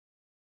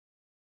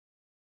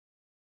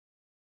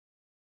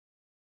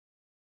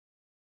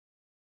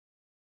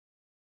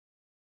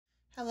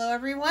Hello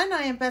everyone,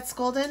 I am Beth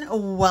Golden.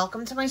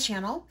 Welcome to my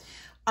channel.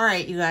 All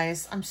right, you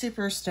guys, I'm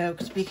super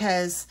stoked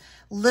because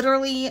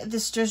literally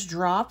this just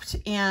dropped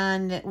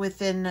and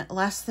within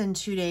less than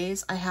 2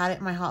 days, I had it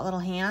in my hot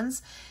little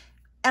hands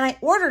and I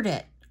ordered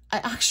it. I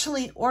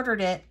actually ordered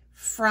it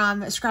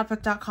from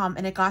scrapbook.com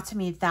and it got to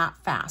me that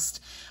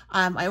fast.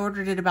 I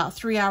ordered it about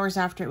 3 hours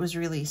after it was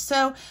released.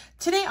 So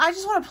today I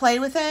just want to play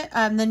with it.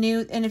 And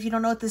if you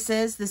don't know what this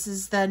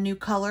is the new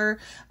color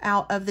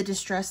out of the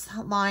Distress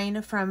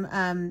line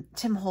from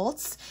Tim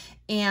Holtz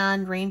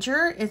and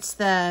Ranger. It's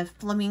the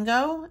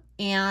Flamingo,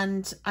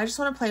 and I just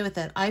want to play with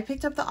it. I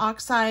picked up the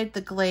Oxide,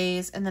 the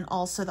Glaze, and then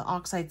also the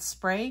Oxide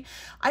spray.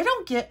 I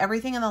don't get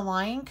everything in the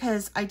line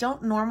because I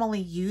don't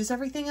normally use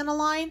everything in a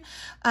line.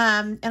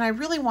 And I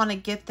really want to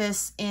get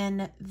this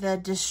in the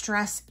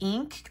Distress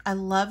ink. I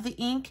love the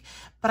ink,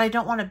 but I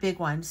don't want a big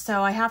one.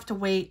 So I have to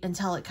wait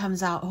until it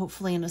comes out,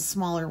 hopefully in a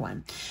smaller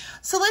one.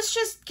 So let's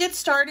just get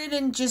started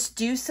and just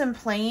do some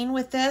playing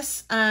with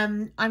this.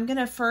 I'm going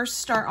to first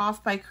start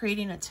off by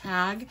creating a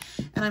tag,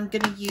 and I'm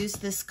going to use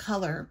this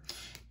color.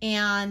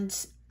 And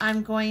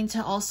I'm going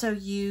to also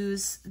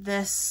use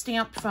this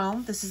stamp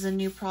foam. This is a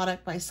new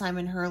product by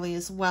Simon Hurley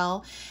as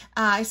well.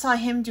 I saw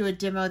him do a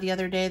demo the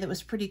other day that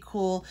was pretty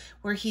cool,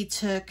 where he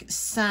took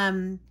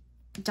some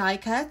die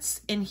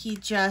cuts and he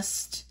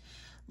just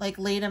like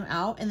laid them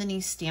out and then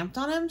he stamped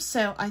on them.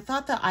 So I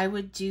thought that I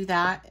would do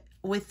that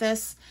with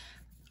this.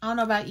 I don't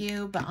know about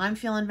you, but I'm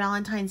feeling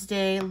Valentine's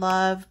Day,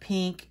 love,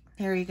 pink.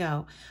 There you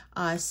go.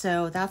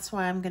 So that's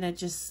why I'm gonna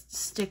just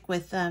stick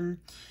with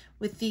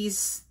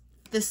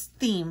this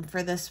theme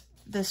for this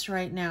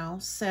right now.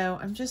 So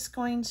I'm just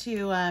going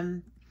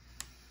to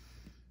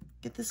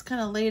get this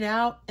kind of laid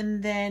out,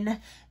 and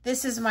then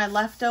this is my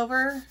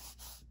leftover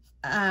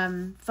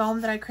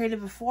foam that I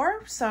created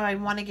before. So I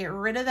want to get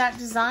rid of that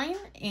design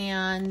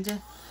and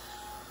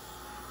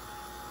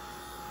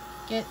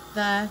get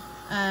the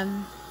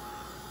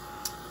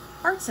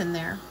hearts in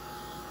there.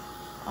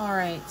 All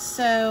right,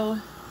 so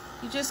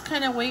you just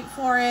kind of wait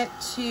for it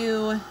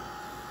to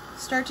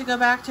start to go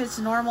back to its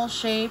normal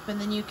shape, and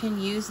then you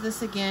can use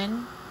this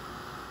again.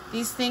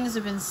 These things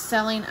have been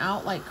selling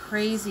out like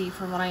crazy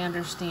from what I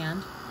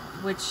understand,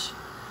 which,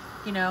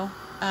 you know,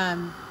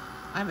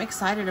 I'm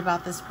excited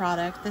about this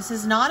product. This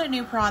is not a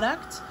new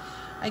product.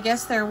 I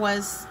guess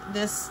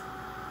this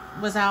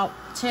was out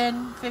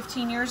 10,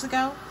 15 years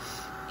ago,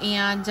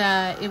 and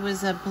it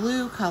was a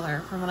blue color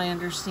from what I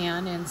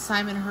understand, and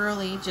Simon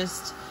Hurley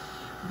just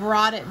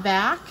brought it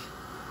back,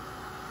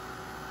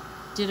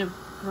 did a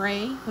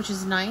gray, which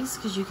is nice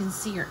because you can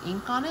see your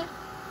ink on it.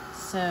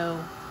 So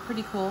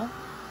pretty cool.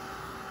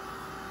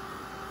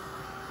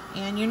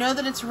 And you know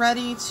that it's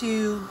ready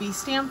to be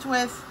stamped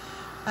with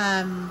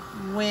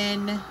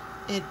when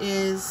it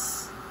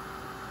is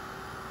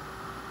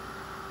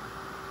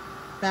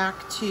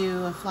back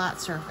to a flat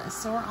surface.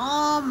 So we're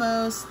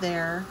almost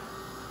there.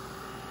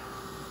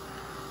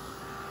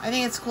 I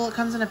think it's cool. It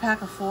comes in a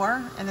pack of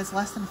 4 and it's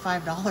less than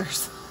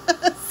 $5.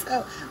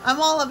 So I'm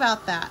all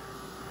about that.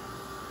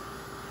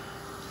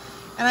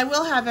 And I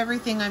will have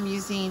everything I'm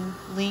using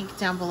linked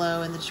down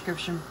below in the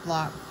description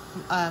block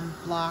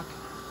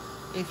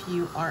if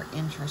you are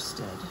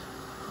interested.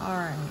 All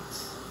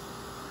right.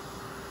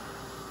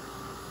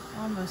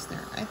 Almost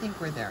there. I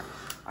think we're there.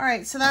 All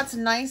right, so that's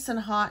nice and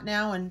hot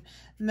now and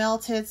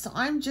melted. So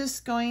I'm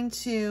just going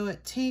to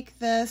take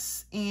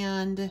this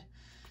and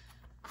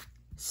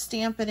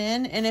stamp it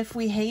in. And if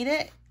we hate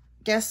it,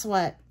 guess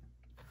what?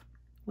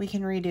 We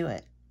can redo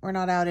it. We're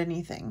not out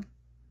anything.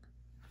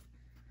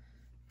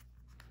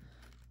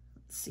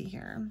 See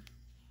here.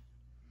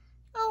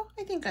 Oh,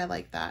 I think I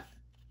like that.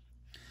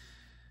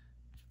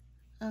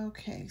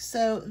 Okay,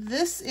 so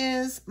this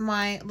is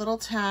my little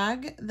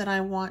tag that I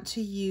want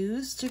to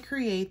use to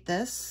create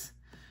this.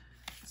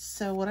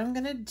 So what I'm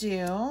gonna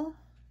do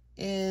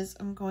is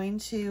I'm going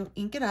to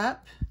ink it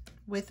up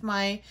with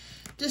my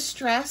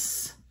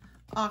Distress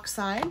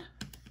Oxide.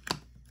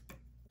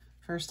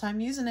 First time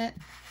using it.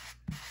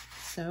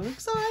 So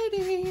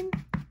exciting.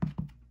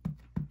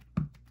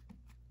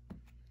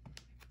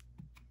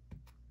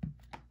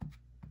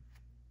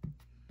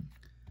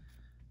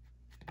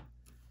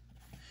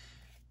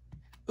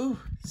 Ooh,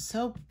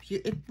 so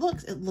beautiful.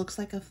 It looks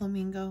like a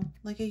flamingo,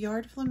 like a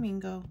yard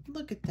flamingo.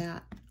 Look at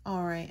that.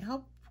 All right,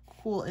 how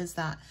cool is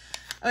that?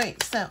 Okay,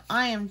 so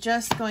I am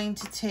just going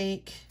to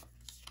take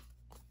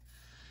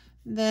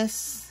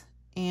this,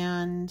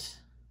 and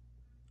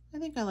I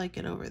think I like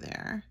it over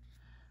there.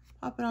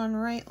 Pop it on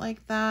right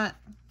like that.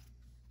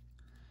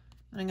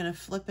 I'm gonna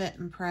flip it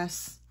and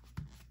press.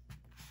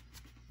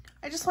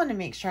 I just wanted to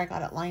make sure I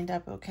got it lined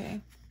up okay.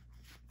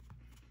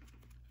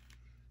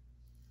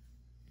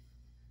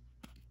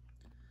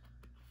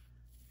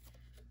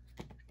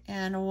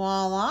 And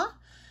voila,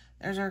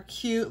 there's our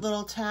cute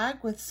little tag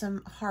with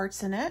some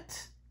hearts in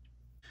it.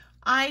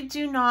 I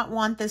do not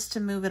want this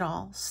to move at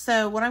all.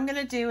 So what I'm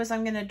gonna do is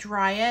I'm gonna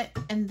dry it,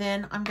 and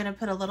then I'm gonna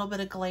put a little bit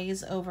of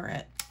glaze over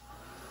it.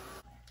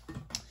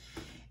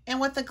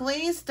 And what the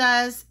glaze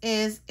does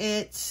is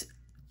it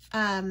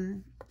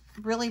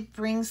really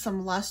brings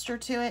some luster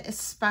to it,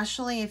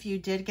 especially if you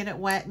did get it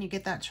wet and you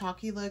get that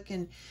chalky look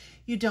and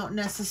you don't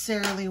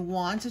necessarily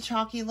want a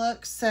chalky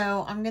look.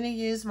 So I'm going to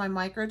use my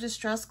Micro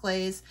Distress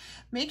Glaze.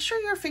 Make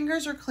sure your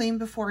fingers are clean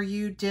before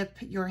you dip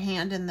your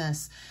hand in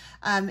this.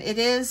 It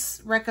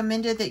is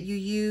recommended that you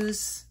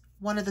use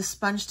one of the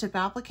sponge tip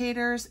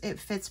applicators. It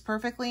fits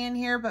perfectly in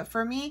here, but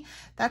for me,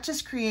 that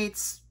just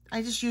creates,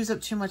 I just use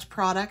up too much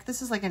product.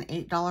 This is like an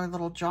 $8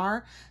 little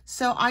jar.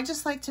 So I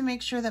just like to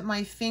make sure that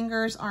my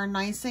fingers are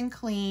nice and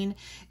clean.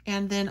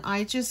 And then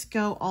I just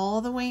go all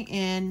the way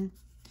in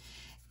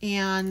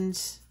and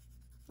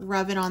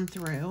rub it on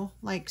through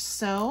like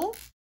so.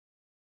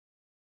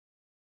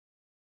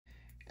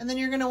 And then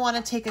you're going to want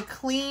to take a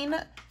clean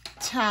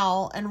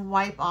towel and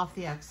wipe off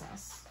the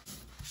excess.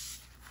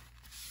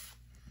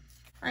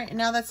 All right, and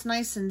now that's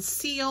nice and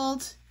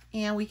sealed,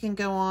 and we can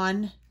go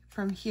on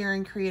from here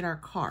and create our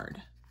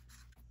card.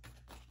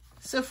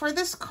 So for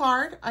this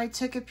card, I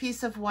took a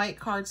piece of white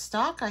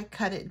cardstock. I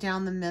cut it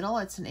down the middle.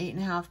 It's an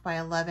 8.5 by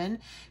 11,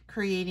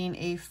 creating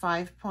a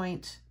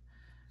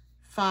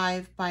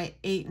 5.5 by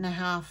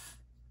 8.5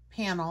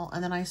 panel,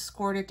 and then I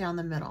scored it down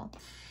the middle.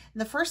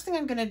 And the first thing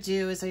I'm going to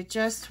do is I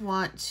just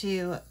want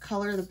to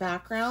color the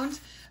background,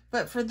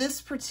 but for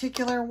this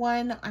particular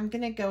one, I'm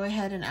going to go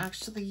ahead and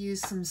actually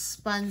use some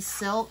spun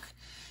silk,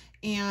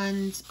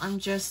 and I'm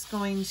just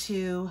going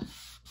to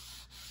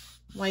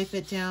wipe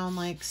it down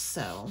like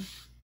so.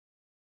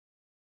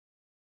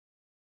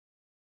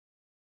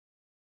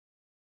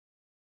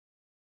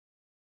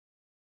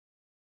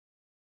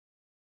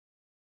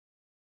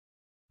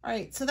 All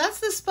right, so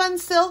that's the spun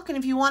silk, and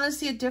if you want to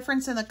see a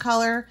difference in the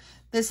color,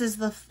 this is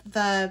the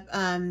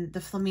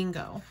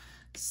flamingo.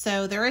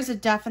 So there is a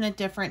definite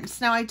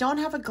difference. Now I don't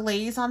have a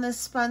glaze on this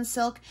spun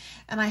silk,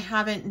 and I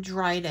haven't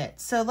dried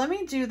it. So let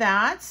me do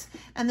that,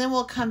 and then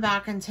we'll come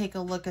back and take a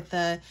look at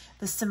the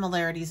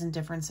similarities and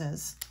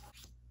differences.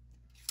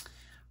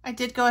 I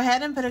did go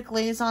ahead and put a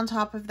glaze on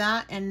top of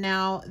that, and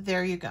now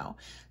there you go.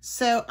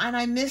 So, and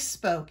I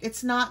misspoke.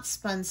 It's not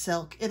spun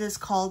silk. It is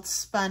called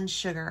spun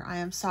sugar. I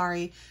am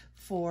sorry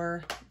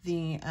for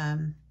the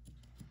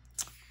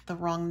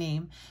wrong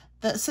name.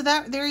 So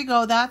there you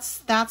go. That's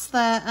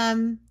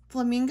the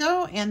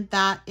flamingo, and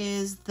that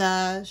is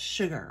the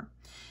sugar.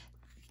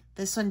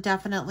 This one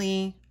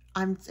definitely,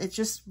 it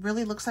just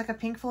really looks like a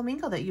pink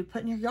flamingo that you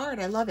put in your yard.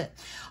 I love it.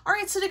 All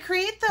right, so to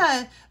create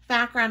the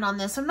background on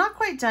this, I'm not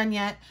quite done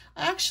yet.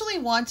 I actually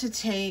want to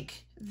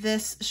take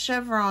this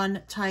chevron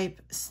type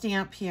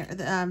stamp here,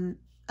 the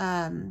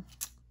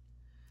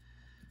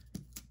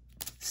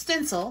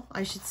stencil,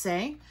 I should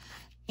say.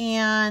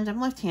 And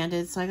I'm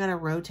left-handed, so I got to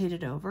rotate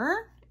it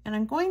over. And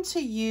I'm going to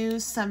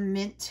use some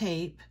mint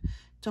tape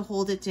to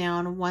hold it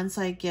down once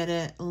I get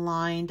it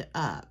lined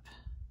up.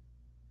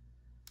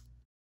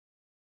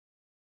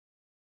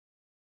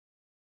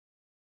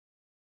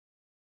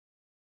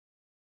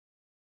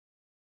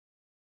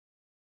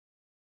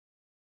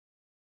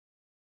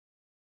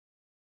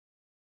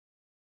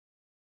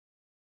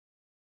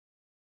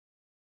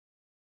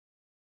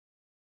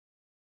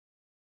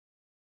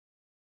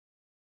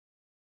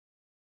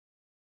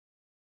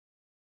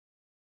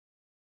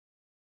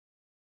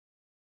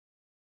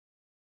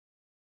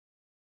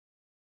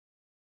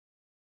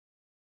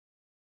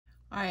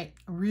 All right,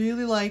 I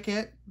really like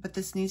it, but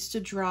this needs to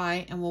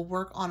dry, and we'll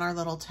work on our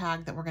little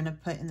tag that we're gonna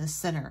put in the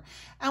center.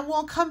 And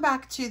we'll come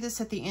back to this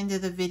at the end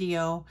of the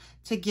video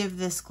to give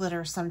this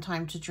glitter some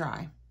time to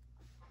dry.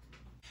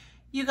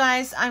 You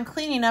guys, I'm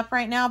cleaning up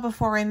right now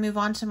before I move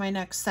on to my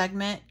next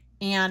segment.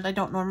 And I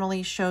don't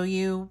normally show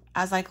you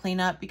as I clean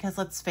up because,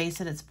 let's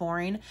face it, it's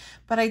boring.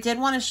 But I did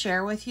want to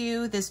share with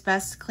you this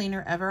best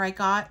cleaner ever I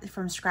got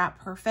from Scrap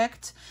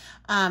Perfect.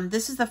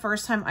 This is the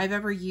first time I've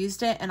ever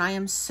used it, and I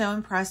am so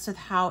impressed with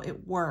how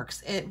it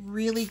works. It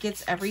really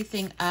gets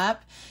everything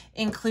up,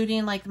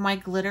 including like my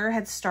glitter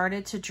had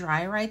started to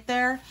dry right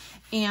there.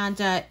 And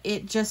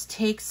it just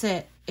takes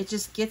it, it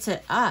just gets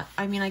it up.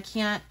 I mean, I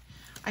can't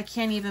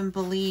even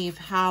believe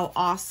how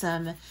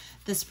awesome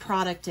this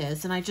product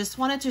is. And I just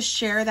wanted to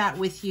share that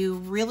with you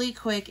really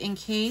quick in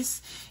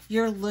case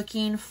you're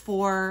looking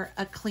for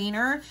a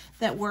cleaner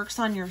that works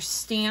on your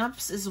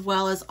stamps as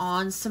well as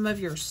on some of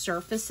your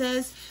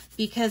surfaces,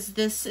 because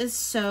this is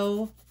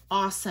so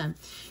awesome.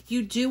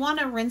 You do want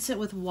to rinse it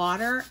with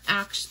water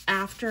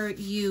after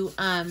you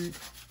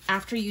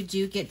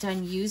do get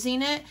done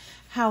using it.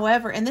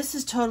 However, and this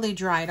is totally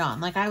dried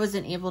on, like I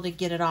wasn't able to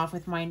get it off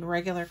with my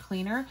regular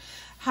cleaner.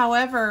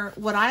 However,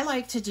 what I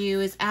like to do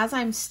is as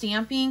I'm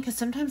stamping, because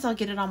sometimes I'll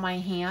get it on my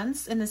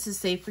hands, and this is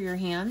safe for your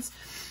hands,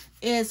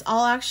 is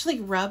I'll actually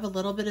rub a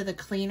little bit of the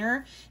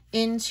cleaner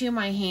into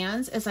my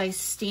hands as I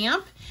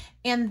stamp,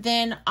 and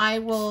then I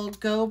will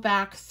go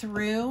back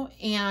through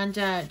and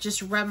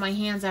just rub my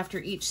hands after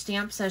each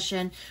stamp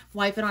session,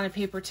 wipe it on a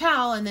paper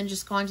towel, and then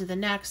just go on to the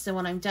next. And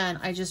when I'm done,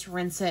 I just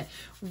rinse it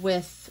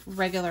with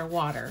regular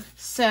water.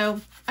 So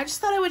I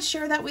just thought I would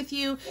share that with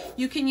you.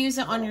 You can use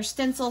it on your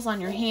stencils, on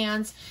your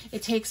hands.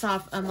 It takes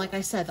off, like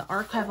I said, the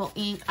archival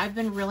ink. I've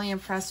been really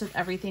impressed with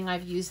everything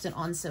I've used it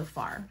on so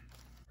far.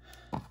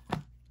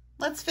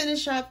 let's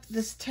finish up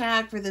this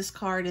tag for this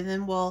card, and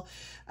then we'll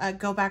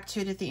go back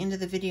to it at the end of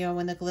the video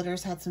when the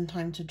glitter's had some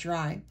time to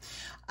dry.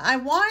 I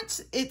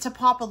want it to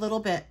pop a little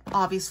bit,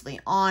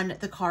 obviously, on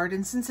the card,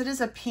 and since it is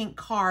a pink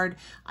card,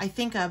 I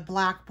think a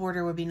black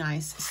border would be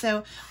nice.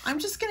 So I'm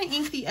just going to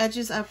ink the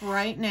edges up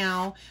right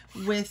now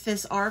with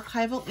this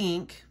archival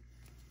ink.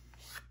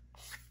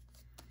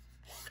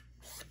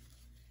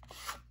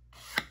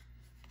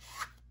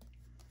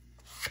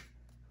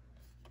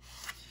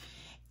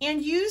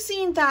 And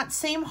using that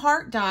same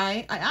heart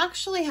die, I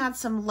actually had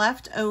some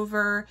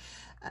leftover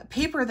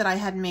paper that I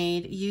had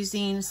made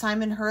using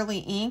Simon Hurley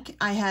ink.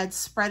 I had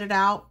spread it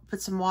out,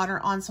 put some water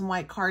on some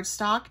white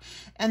cardstock,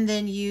 and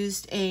then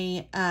used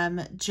a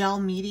gel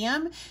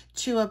medium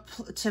to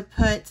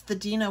put the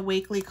Dina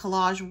Wakley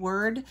collage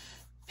word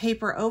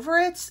paper over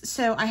it.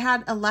 So I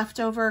had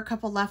a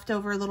couple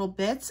leftover little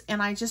bits,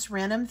 and I just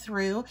ran them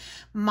through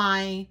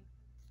my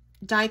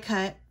die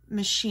cut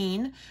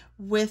machine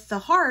with the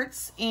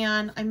hearts,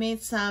 and I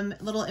made some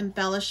little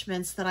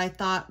embellishments that I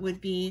thought would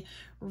be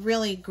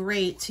really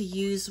great to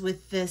use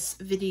with this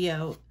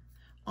video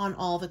on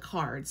all the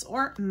cards,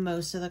 or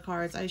most of the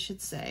cards, I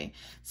should say.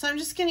 So I'm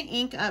just going to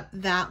ink up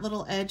that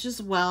little edge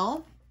as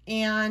well.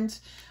 And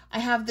I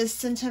have this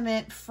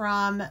sentiment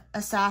from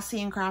a Sassy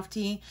and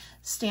Crafty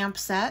stamp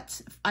set,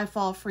 I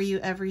fall for you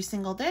every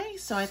single day.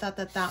 So I thought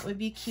that that would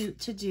be cute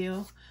to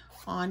do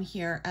on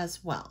here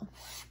as well.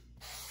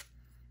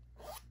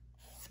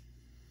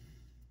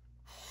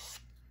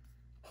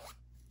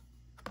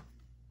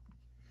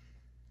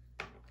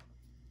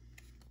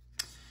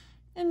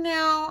 And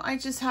now I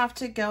just have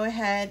to go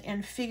ahead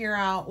and figure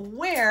out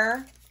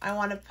where I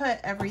want to put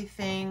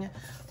everything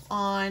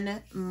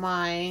on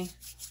my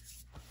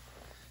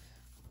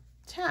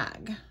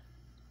tag.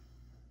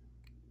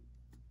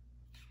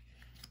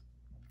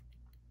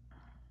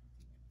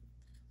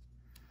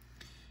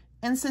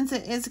 And since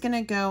it is going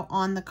to go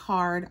on the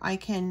card, I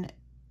can,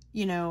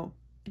 you know,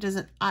 it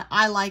doesn't,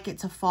 I like it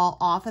to fall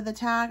off of the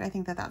tag. I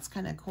think that that's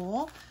kind of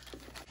cool.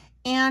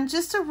 And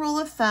just a rule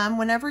of thumb,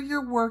 whenever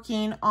you're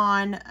working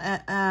on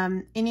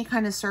any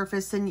kind of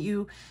surface and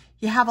you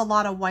have a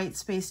lot of white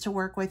space to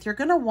work with, you're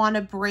going to want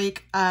to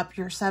break up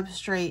your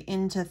substrate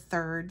into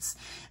thirds.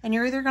 And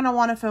you're either going to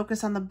want to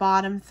focus on the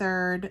bottom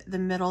third, the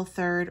middle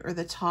third, or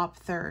the top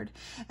third.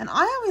 And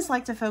I always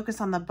like to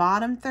focus on the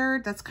bottom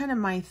third. That's kind of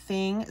my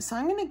thing. So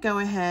I'm going to go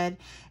ahead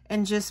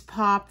and just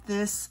pop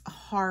this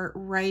heart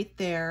right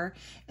there.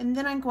 And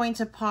then I'm going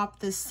to pop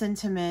this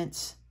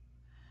sentiment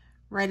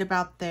right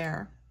about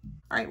there.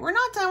 All right, we're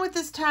not done with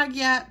this tag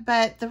yet,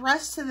 but the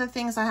rest of the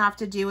things I have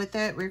to do with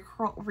it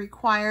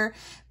require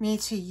me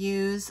to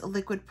use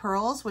liquid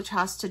pearls, which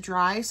has to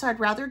dry. So I'd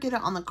rather get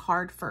it on the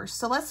card first.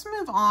 So let's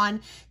move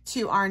on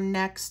to our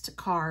next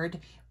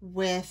card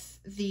with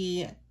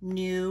the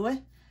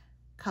new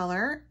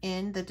color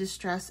in the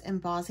Distress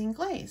Embossing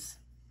Glaze.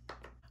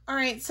 All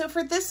right, so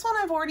for this one,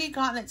 I've already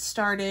gotten it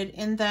started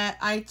in that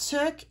I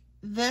took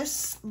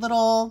this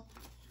little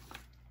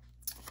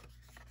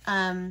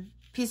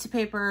piece of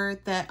paper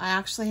that I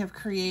actually have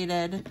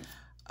created,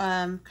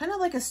 kind of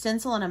like a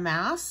stencil and a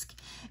mask.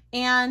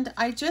 And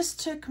I just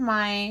took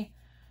my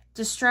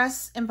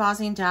Distress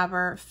Embossing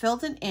Dabber,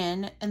 filled it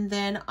in, and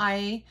then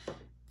I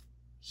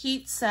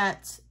heat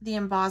set the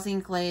embossing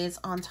glaze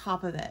on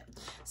top of it.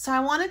 So I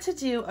wanted to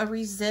do a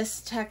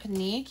resist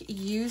technique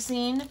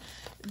using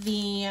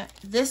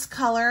this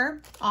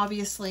color,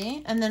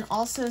 obviously, and then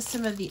also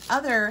some of the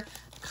other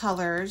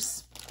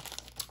colors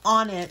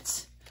on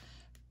it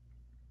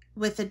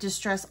with the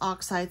Distress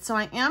Oxide. So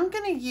I am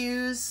going to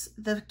use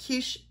the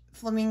Kitsch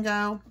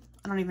Flamingo.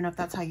 I don't even know if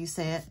that's how you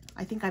say it.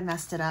 I think I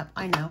messed it up.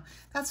 I know.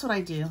 That's what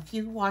I do. If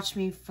you watch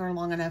me for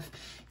long enough,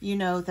 you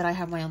know that I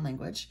have my own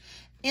language.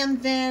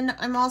 And then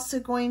I'm also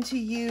going to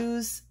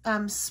use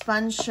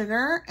spun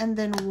sugar and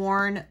then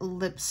worn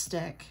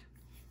lipstick.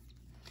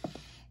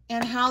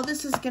 And how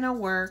this is going to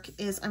work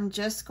is I'm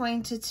just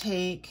going to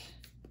take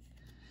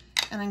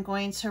and I'm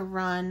going to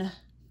run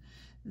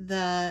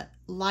the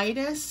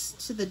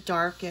lightest to the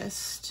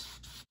darkest.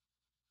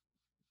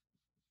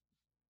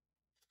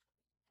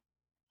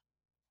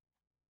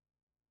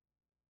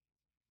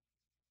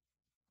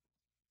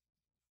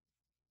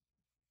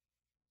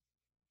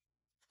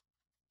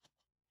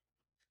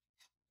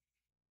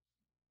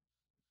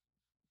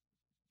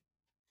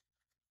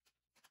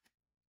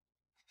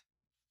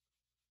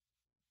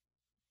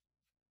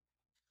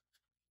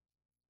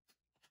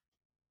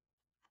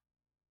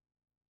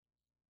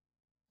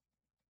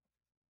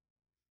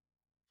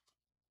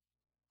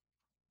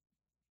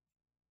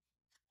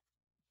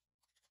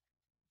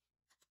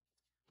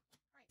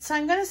 So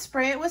I'm going to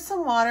spray it with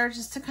some water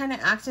just to kind of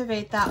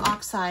activate that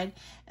oxide.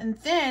 And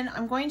then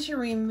I'm going to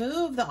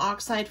remove the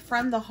oxide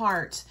from the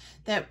heart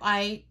that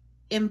I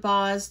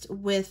embossed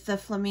with the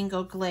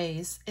Flamingo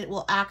Glaze. It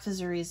will act as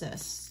a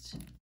resist.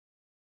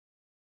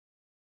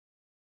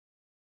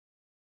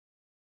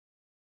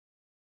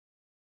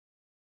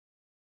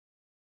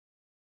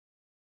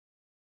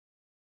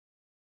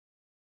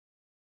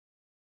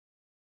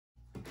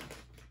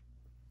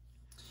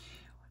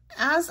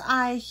 as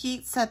I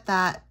heat set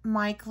that,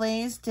 my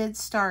glaze did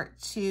start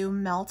to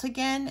melt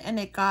again and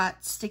it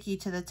got sticky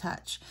to the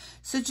touch.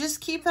 So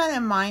just keep that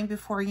in mind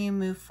before you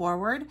move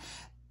forward.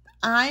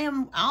 I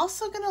am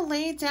also going to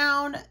lay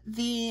down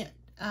the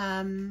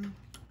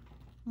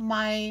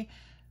my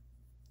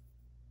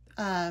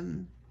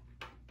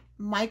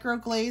micro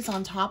glaze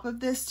on top of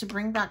this to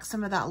bring back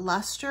some of that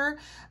luster.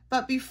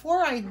 But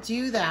before I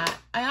do that,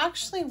 I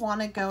actually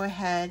want to go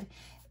ahead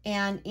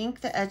and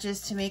ink the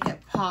edges to make it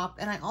pop.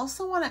 And I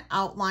also want to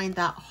outline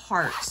that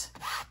heart.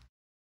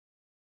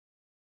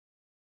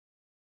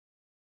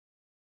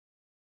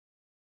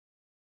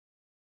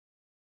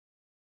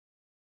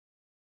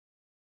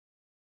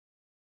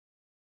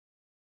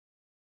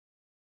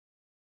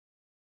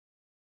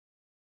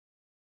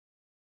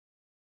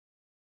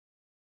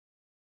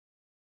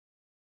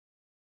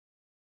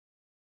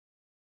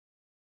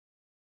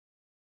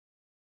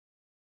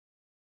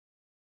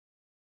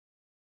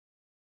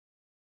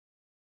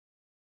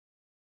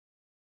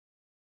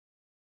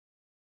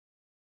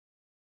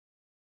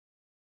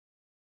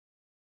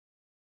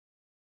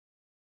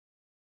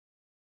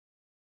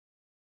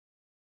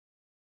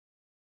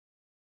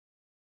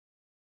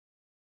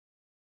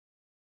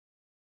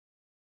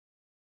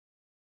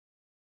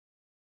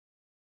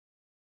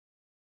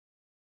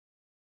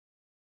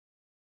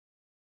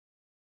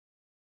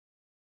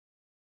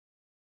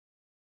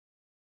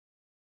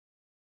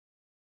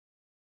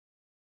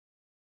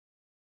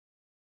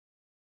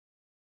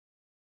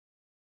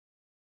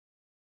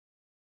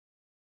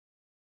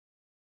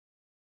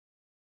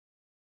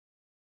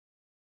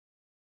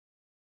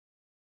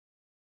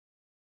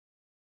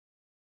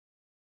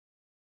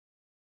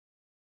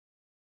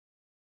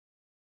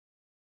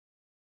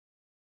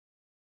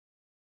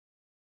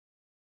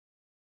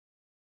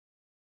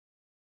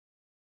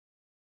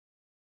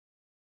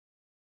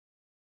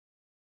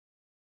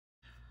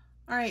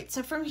 All right,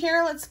 so from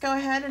here, let's go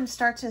ahead and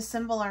start to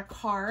assemble our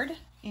card.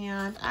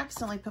 And I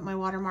accidentally put my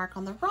watermark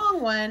on the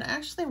wrong one. I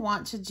actually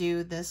want to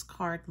do this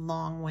card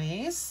long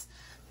ways.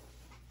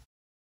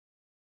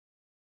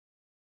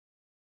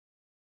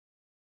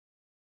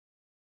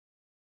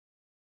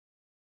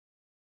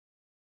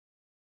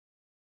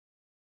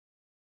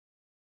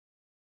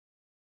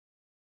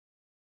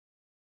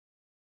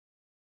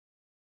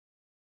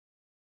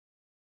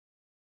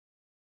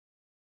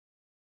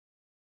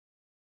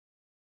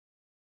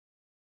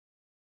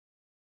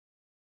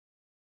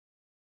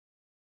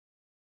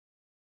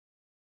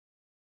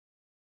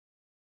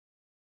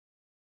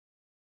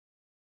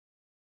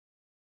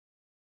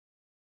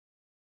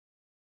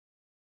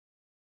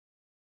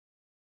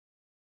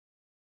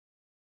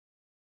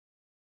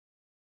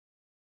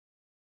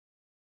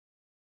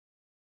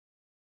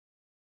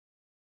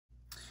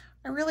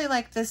 I really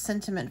like this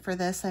sentiment for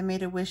this. I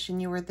made a wish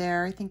and you were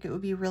there. I think it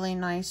would be really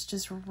nice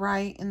just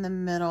right in the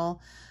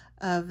middle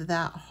of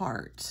that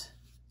heart.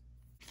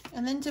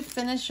 And then to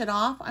finish it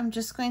off, I'm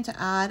just going to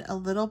add a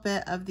little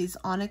bit of these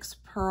onyx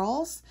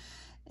pearls,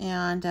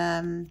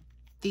 and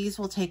these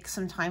will take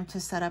some time to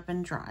set up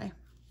and dry.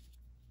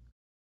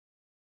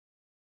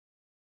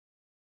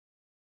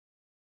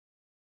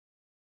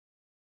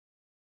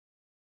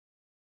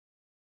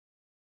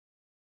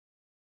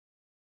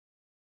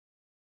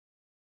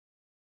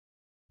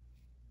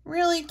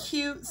 Really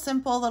cute,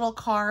 simple little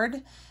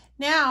card.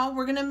 Now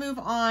we're going to move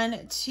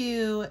on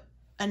to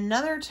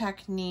another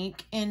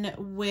technique in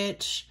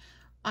which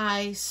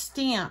I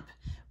stamp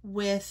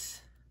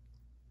with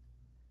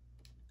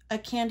a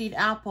candied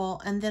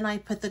apple and then I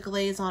put the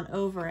glaze on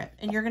over it.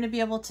 And you're going to be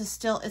able to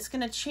still, it's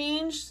going to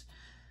change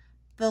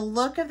the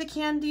look of the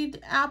candied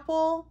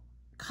apple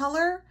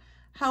color.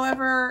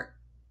 However,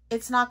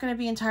 it's not going to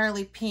be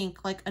entirely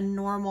pink like a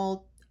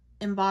normal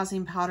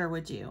embossing powder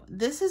would do.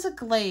 This is a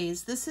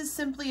glaze. This is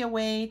simply a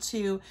way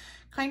to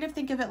kind of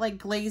think of it like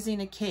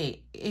glazing a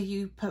cake. If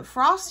you put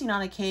frosting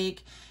on a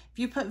cake, if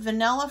you put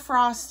vanilla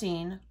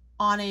frosting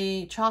on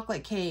a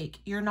chocolate cake,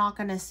 you're not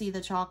going to see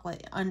the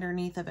chocolate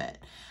underneath of it.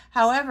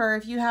 However,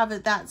 if you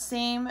have that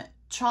same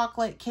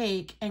chocolate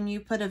cake and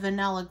you put a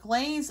vanilla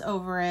glaze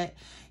over it,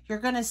 you're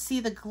going to see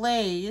the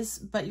glaze,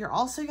 but you're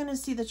also going to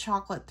see the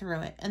chocolate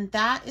through it. And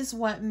that is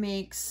what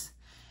makes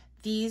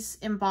these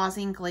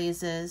embossing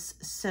glazes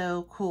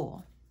so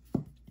cool.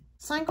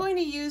 So I'm going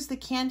to use the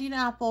candied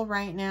apple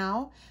right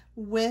now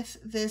with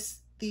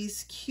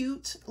these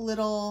cute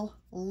little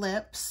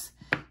lips,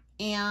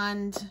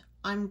 and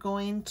I'm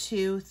going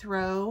to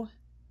throw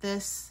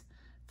this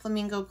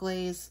flamingo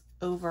glaze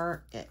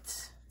over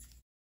it.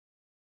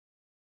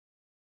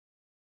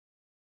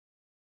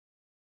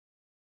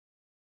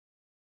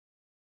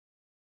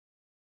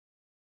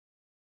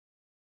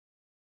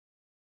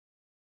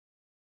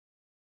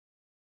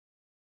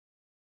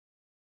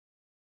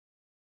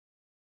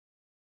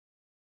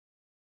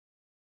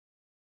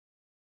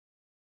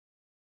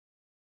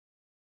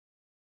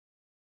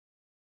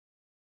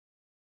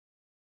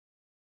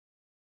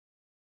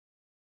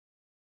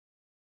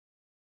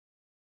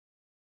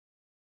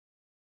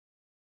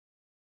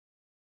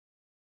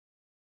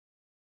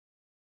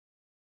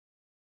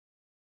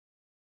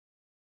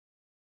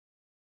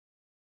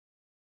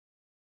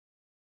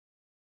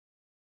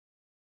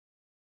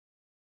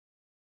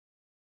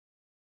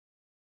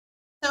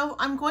 So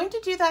I'm going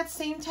to do that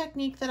same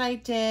technique that I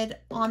did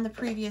on the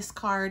previous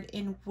card,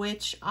 in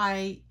which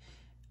I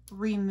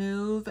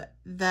remove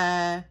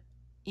the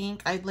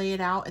ink. I lay it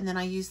out and then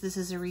I use this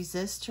as a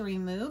resist to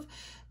remove.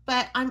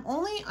 But I'm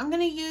going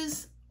to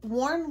use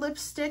worn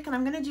lipstick, and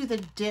I'm going to do the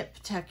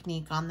dip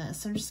technique on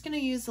this. I'm just going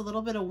to use a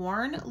little bit of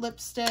worn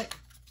lipstick.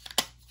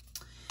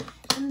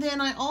 And then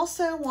I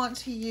also want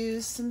to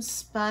use some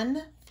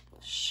spun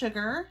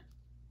sugar.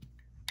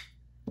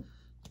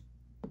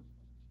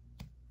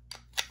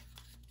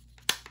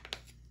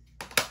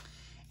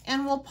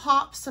 And we'll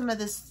pop some of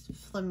this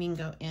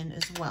flamingo in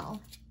as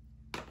well.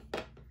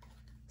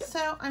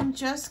 So I'm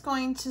just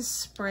going to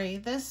spray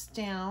this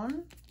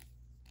down.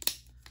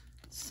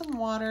 Some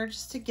water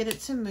just to get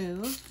it to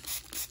move.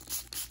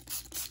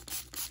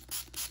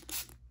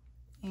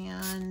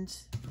 And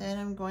then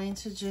I'm going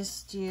to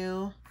just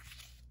do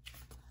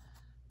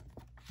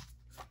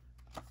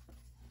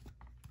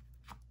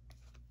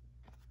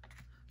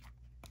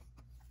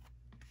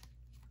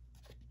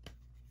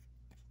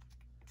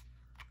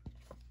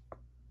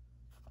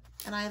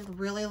and I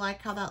really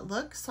like how that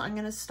looks, so I'm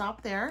going to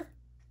stop there.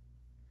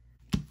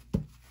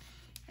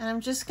 And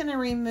I'm just going to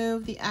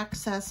remove the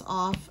excess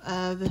off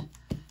of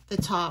the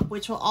top,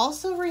 which will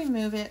also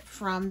remove it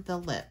from the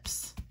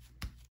lips.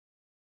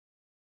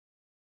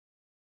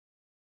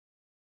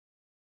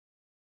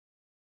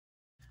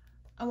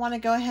 I want to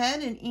go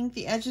ahead and ink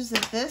the edges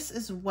of this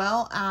as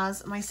well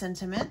as my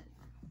sentiment.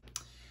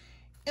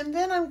 And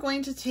then I'm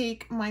going to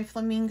take my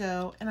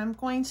flamingo and I'm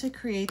going to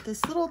create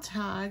this little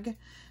tag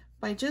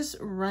by just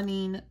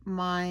running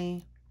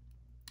my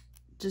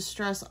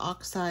Distress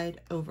Oxide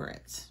over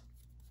it.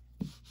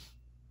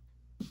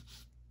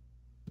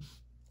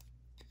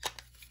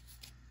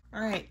 All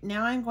right,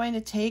 now I'm going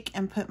to take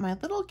and put my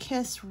little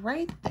kiss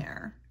right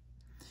there.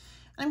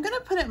 I'm going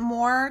to put it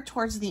more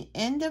towards the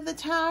end of the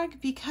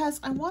tag because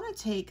I want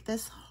to take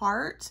this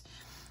heart,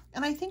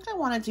 and I think I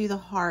want to do the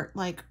heart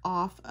like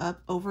off,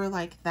 up, over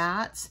like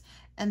that,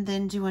 and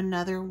then do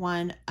another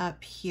one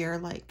up here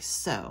like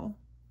so.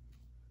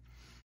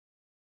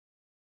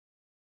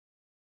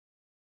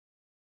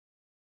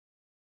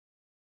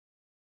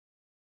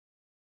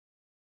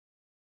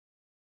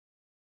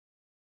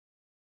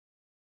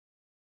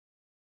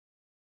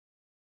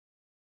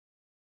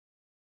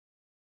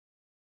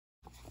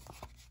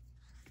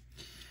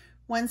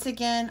 Once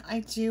again, I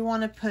do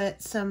want to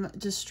put some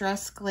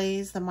Distress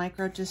Glaze, the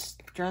micro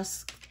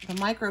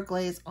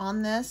glaze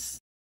on this.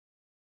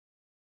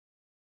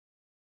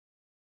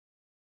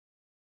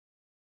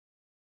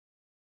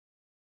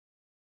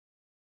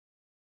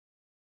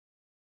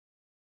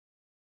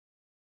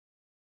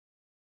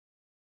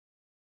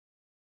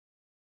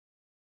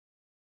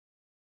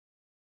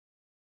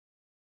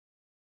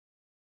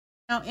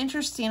 Now,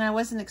 interesting, I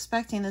wasn't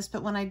expecting this,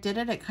 but when I did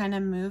it, it kind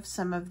of moved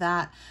some of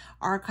that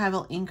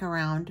archival ink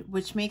around,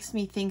 which makes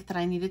me think that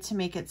I needed to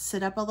make it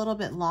sit up a little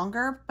bit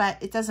longer, but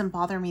it doesn't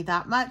bother me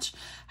that much.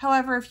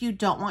 However, if you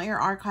don't want your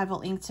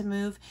archival ink to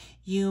move,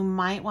 you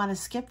might want to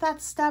skip that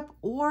step,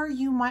 or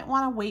you might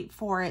want to wait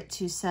for it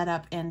to set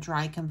up and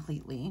dry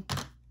completely.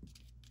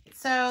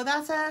 So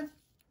that's a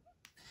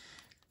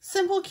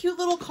simple, cute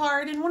little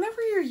card. And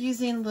whenever you're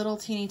using little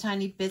teeny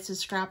tiny bits of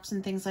scraps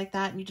and things like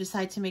that, and you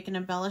decide to make an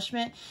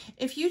embellishment,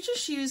 if you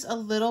just use a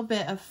little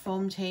bit of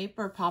foam tape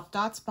or pop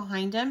dots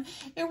behind them,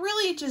 it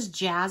really just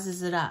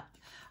jazzes it up.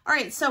 All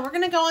right, so we're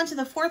going to go on to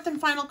the fourth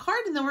and final card,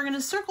 and then we're going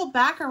to circle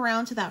back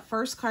around to that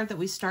first card that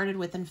we started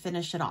with and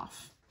finish it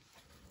off.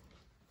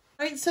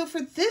 All right, so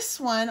for this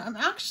one, I'm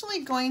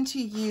actually going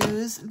to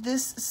use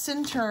this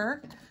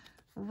center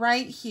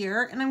right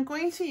here, and I'm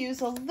going to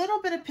use a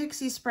little bit of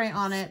pixie spray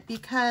on it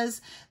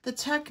because the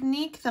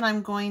technique that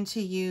I'm going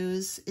to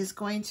use is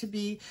going to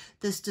be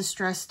this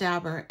distress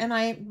dabber, and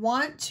I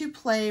want to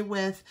play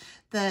with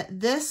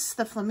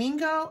the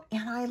flamingo,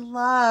 and I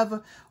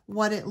love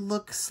what it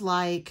looks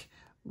like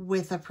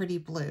with a pretty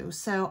blue.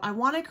 So I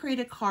want to create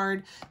a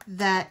card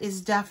that is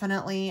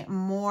definitely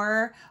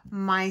more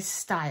my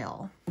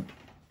style.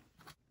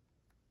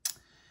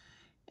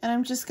 And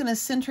I'm just going to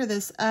center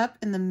this up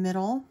in the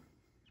middle.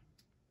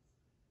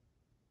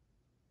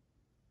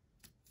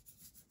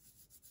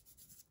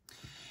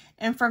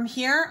 And from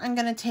here, I'm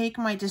going to take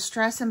my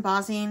Distress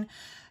Embossing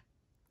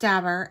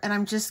dabber, and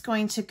I'm just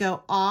going to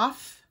go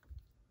off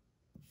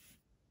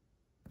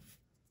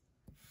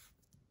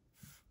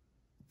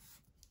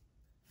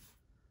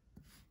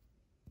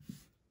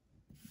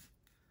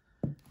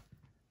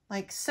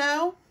like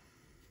so.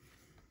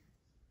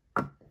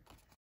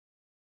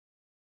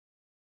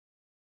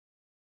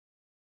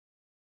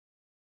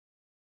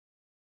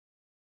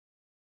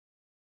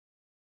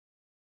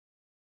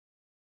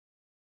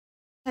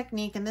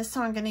 Technique, and this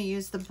time I'm going to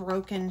use the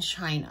broken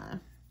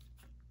china.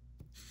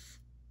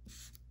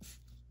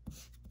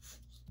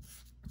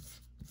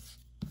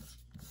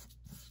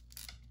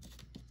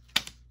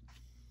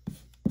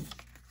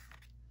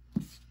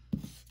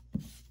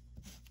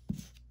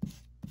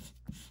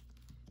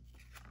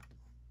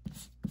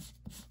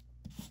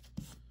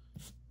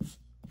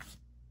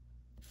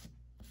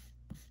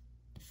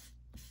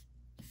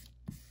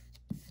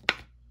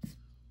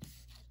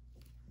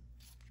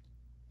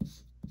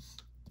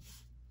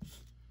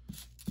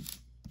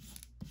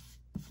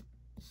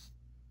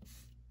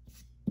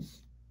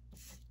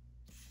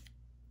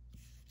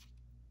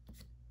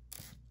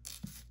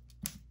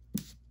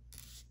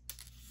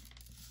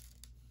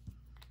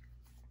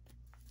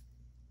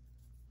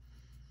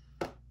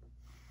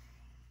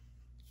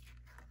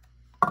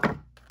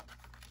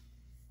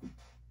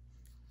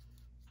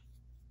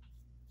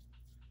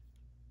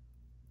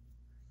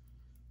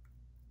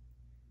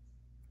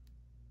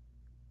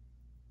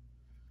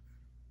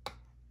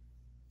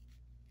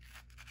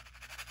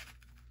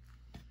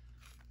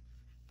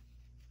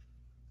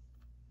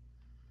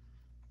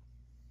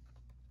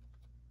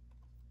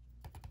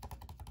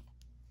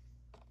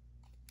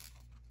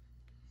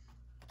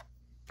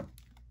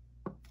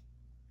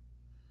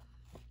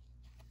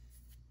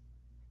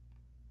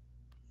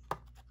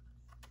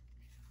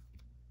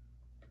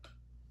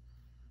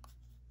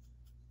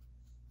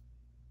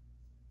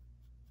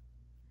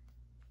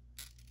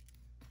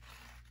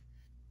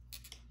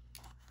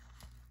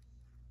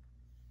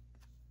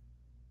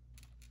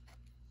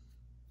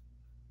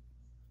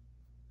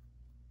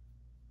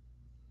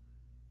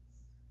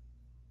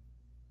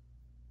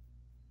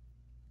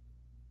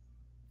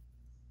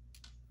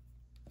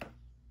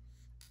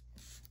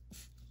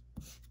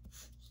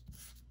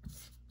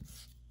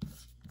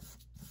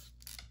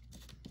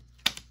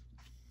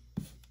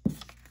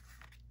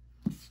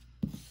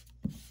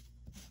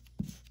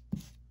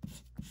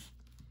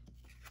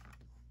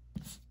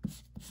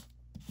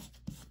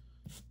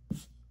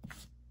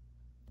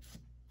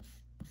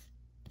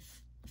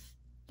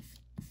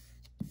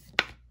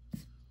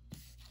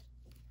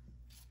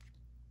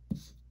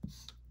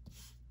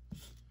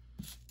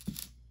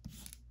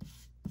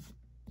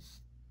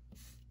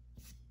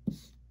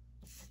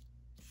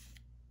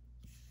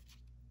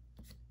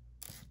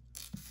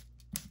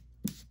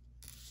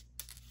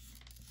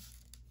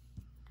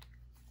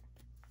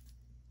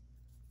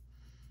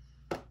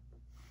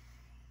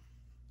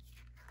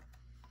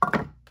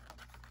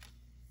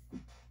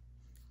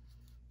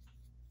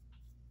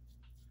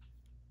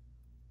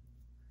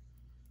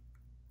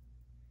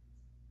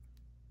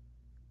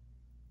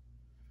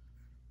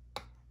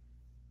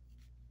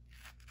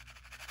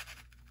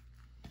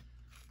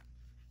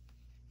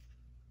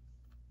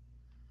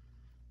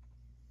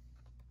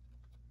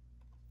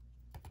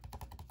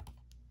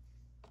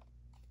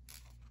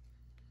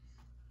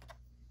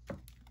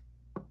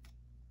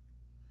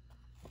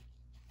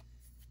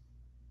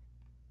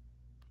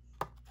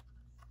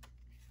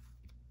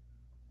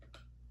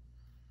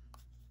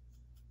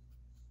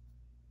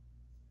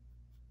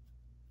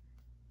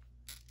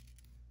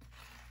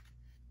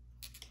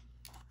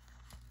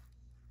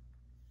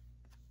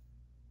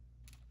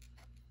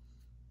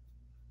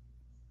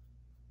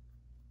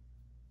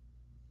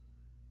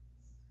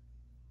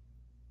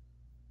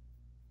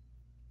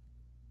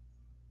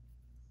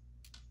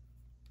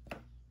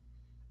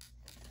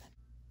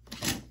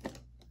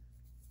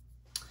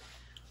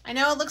 I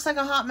know it looks like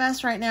a hot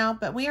mess right now,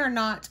 but we are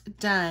not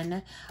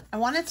done. I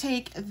want to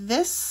take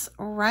this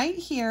right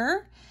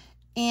here,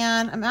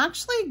 and I'm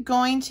actually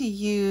going to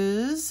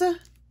use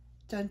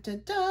dun,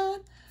 dun,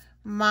 dun,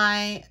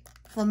 my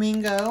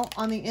flamingo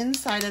on the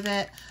inside of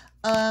it.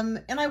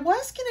 And I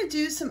was going to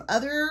do some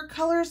other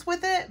colors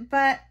with it,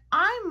 but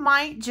I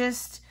might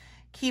just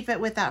keep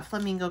it with that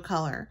flamingo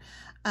color.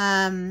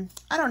 I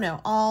don't know.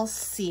 I'll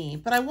see.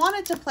 But I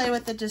wanted to play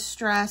with the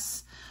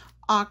Distress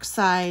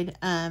Oxide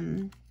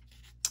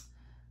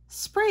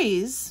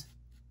sprays.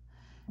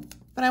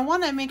 But I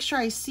want to make sure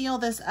I seal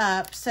this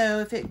up, so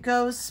if it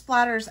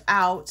splatters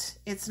out,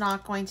 it's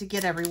not going to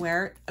get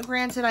everywhere.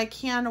 Granted, I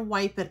can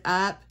wipe it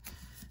up,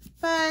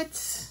 but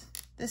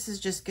this is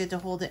just good to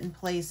hold it in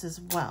place as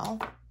well.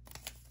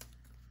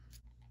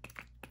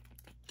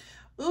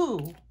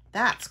 Ooh,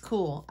 that's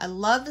cool. I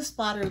love the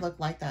splatter look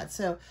like that.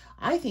 So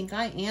I think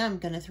I am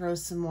going to throw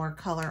some more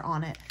color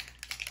on it.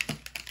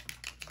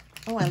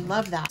 Oh, I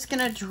love that. Just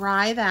going to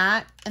dry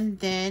that, and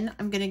then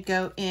I'm going to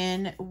go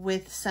in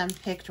with some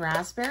picked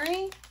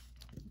raspberry.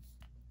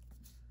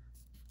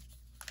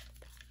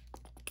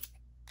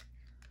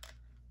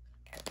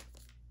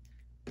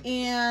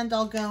 And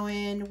I'll go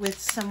in with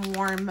some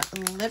worn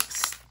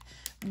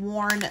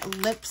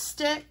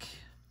lipstick.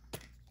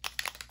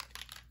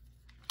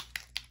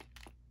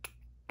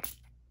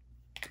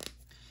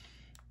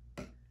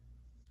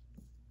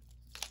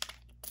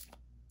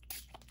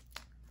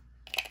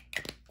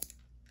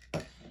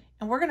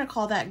 And we're going to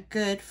call that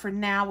good for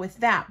now with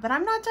that, but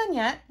I'm not done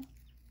yet.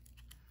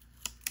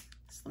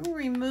 So let me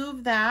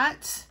remove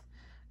that.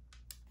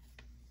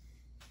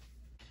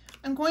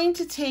 I'm going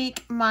to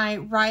take my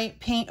right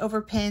paint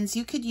over pens.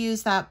 You could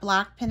use that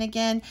black pen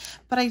again,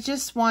 but I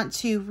just want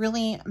to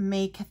really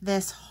make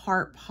this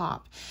heart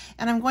pop.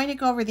 And I'm going to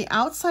go over the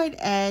outside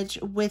edge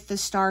with the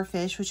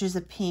starfish, which is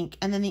a pink,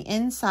 and then the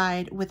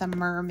inside with a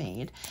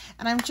mermaid.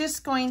 And I'm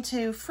just going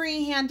to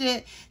freehand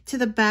it to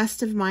the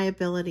best of my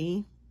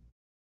ability.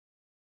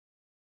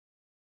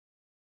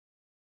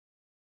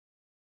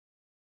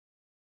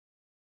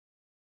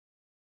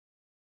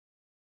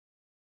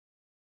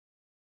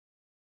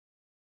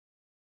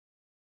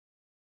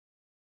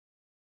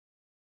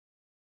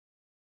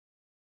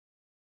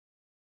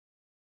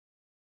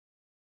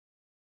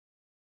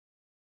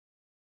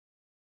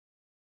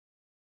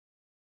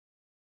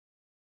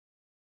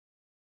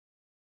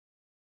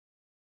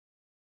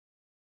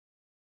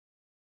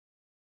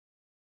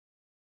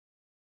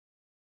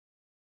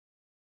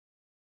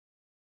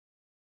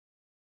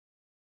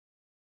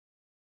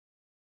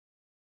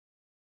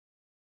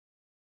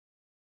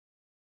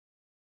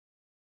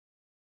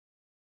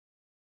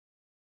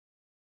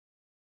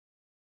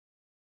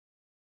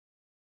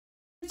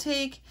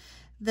 Take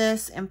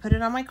this and put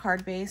it on my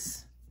card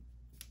base.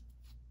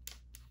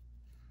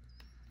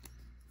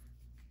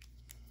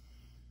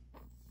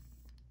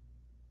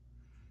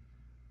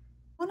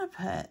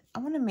 I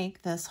want to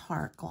make this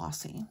heart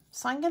glossy.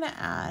 So I'm going to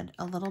add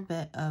a little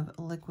bit of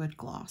liquid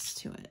gloss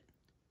to it.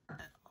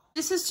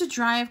 This is to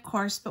dry, of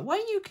course, but what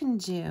you can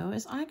do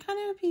is I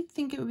kind of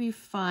think it would be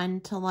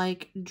fun to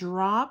like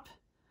drop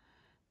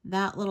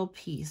that little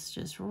piece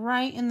just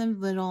right in the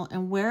middle,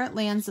 and where it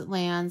lands,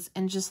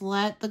 and just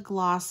let the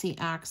glossy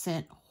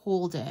accent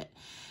hold it.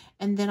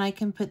 And then I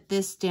can put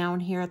this down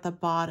here at the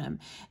bottom.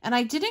 And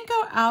I didn't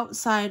go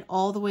outside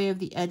all the way of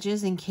the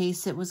edges in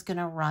case it was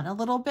gonna run a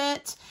little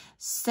bit.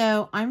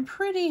 So I'm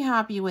pretty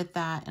happy with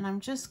that. And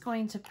I'm just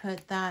going to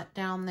put that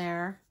down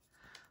there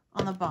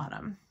on the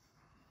bottom.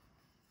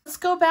 Let's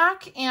go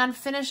back and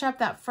finish up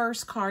that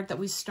first card that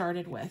we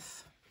started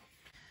with.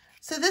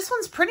 So this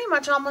one's pretty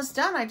much almost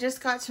done. I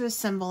just got to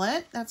assemble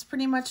it. That's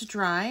pretty much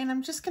dry. And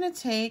I'm just going to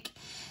take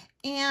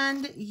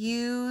and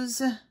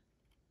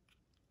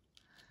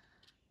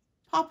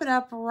pop it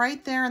up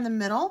right there in the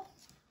middle.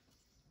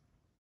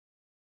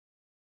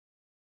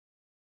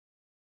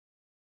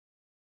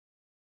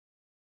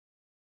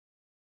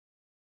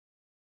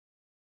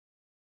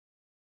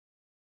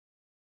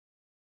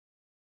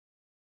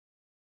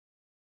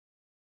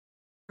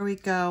 There we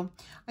go.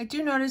 I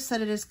do notice that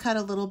it is cut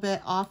a little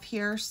bit off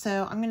here,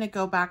 so I'm going to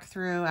go back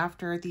through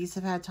after these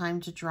have had time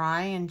to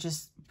dry and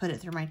just put it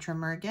through my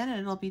trimmer again, and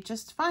it'll be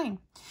just fine.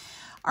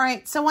 All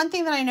right, so one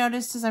thing that I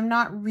noticed is I'm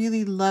not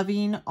really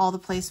loving all the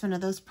placement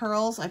of those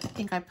pearls. I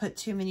think I put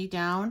too many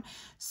down.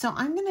 So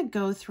I'm going to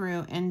go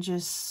through and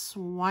just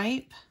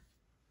swipe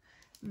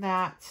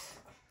that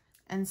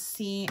and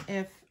see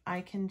if I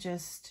can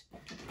just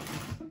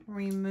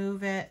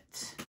remove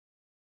it.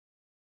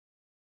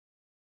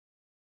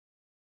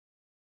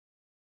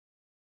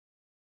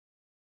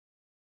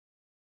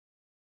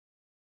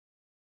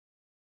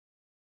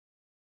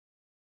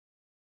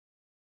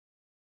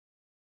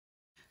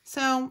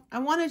 So I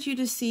wanted you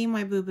to see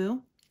my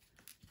boo-boo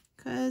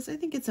because I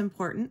think it's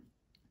important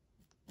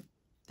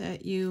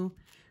that you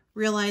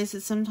realize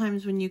that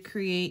sometimes when you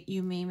create,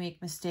 you may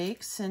make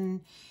mistakes,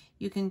 and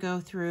you can go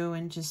through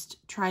and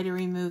just try to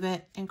remove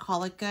it and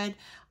call it good.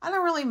 I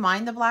don't really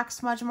mind the black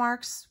smudge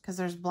marks because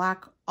there's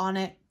black on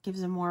it,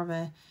 gives it more of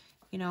a,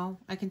 you know,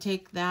 I can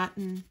take that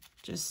and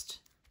just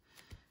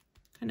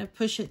kind of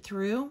push it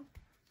through.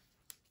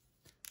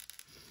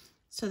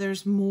 So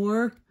there's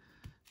more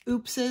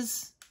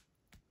oopses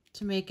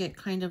to make it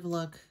kind of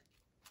look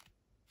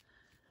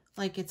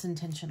like it's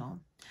intentional.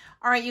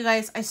 All right, you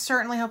guys, I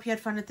certainly hope you had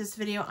fun with this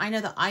video. I know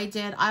that I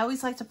did. I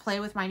always like to play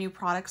with my new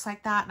products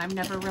like that, and I'm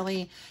never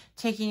really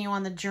taking you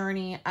on the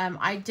journey.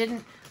 I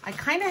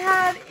kind of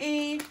had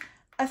a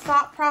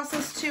thought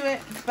process to it,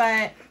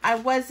 but I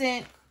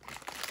wasn't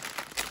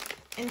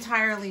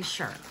entirely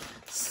sure.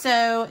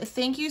 So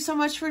thank you so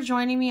much for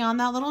joining me on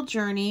that little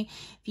journey.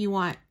 If you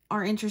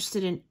are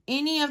interested in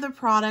any of the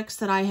products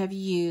that I have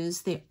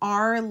used, they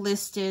are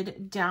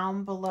listed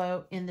down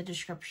below in the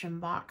description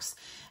box.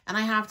 And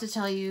I have to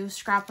tell you,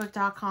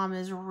 scrapbook.com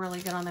is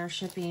really good on their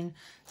shipping.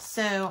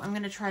 So I'm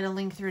going to try to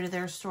link through to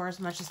their store as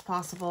much as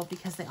possible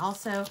because they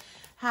also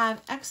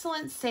have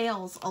excellent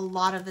sales a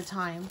lot of the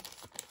time.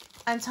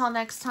 Until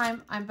next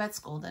time, I'm Bets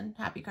Golden.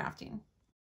 Happy crafting.